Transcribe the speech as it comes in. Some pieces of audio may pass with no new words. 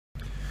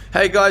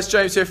Hey guys,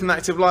 James here from The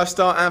Active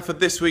Lifestyle, and for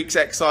this week's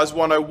exercise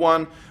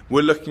 101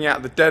 we're looking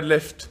at the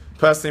deadlift.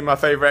 Personally my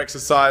favourite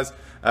exercise. It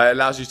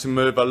allows you to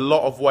move a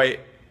lot of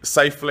weight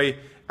safely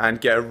and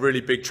get a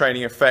really big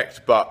training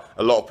effect, but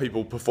a lot of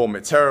people perform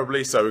it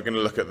terribly, so we're going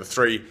to look at the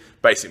 3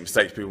 basic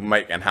mistakes people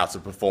make and how to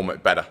perform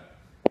it better.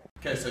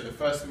 Okay, so the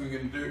first thing we're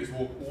going to do is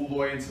walk all the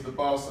way into the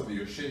bar so that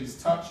your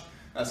shins touch.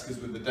 That's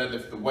because with the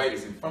deadlift the weight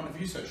is in front of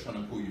you, so it's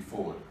trying to pull you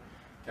forward.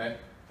 Okay?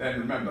 Then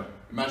remember,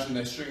 imagine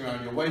there's string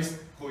around your waist,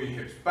 pull your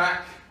hips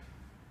back.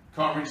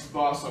 Can't reach the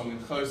bar, so I'm going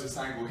to close this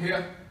angle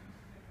here.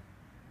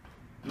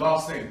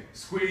 Last thing,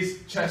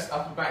 squeeze chest,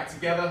 upper back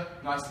together,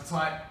 nice and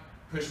tight.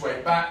 Push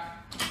weight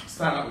back,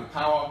 stand up with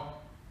power,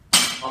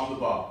 on the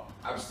bar,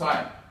 abs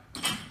tight.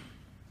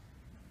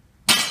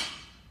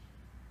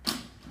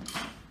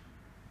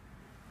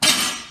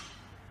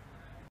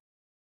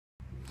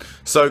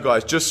 So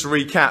guys, just to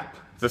recap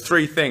the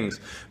 3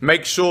 things.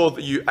 Make sure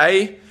that you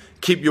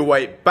keep your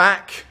weight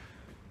back.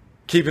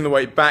 Keeping the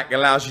weight back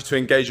allows you to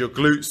engage your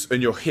glutes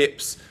and your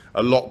hips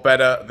a lot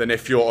better than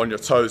if you're on your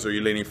toes or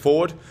you're leaning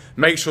forward.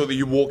 Make sure that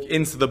you walk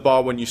into the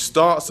bar when you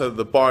start so that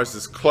the bar is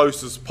as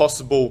close as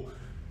possible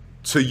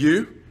to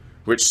you,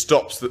 which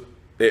stops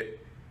it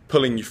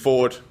pulling you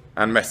forward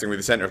and messing with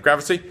the center of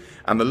gravity.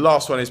 And the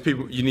last one is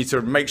you need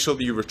to make sure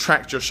that you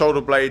retract your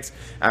shoulder blades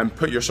and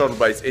put your shoulder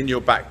blades in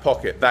your back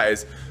pocket. That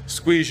is,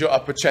 squeeze your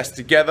upper chest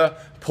together,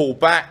 pull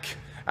back,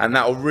 and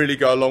that will really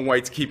go a long way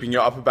to keeping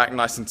your upper back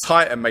nice and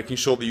tight and making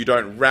sure that you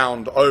don't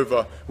round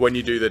over when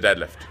you do the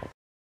deadlift.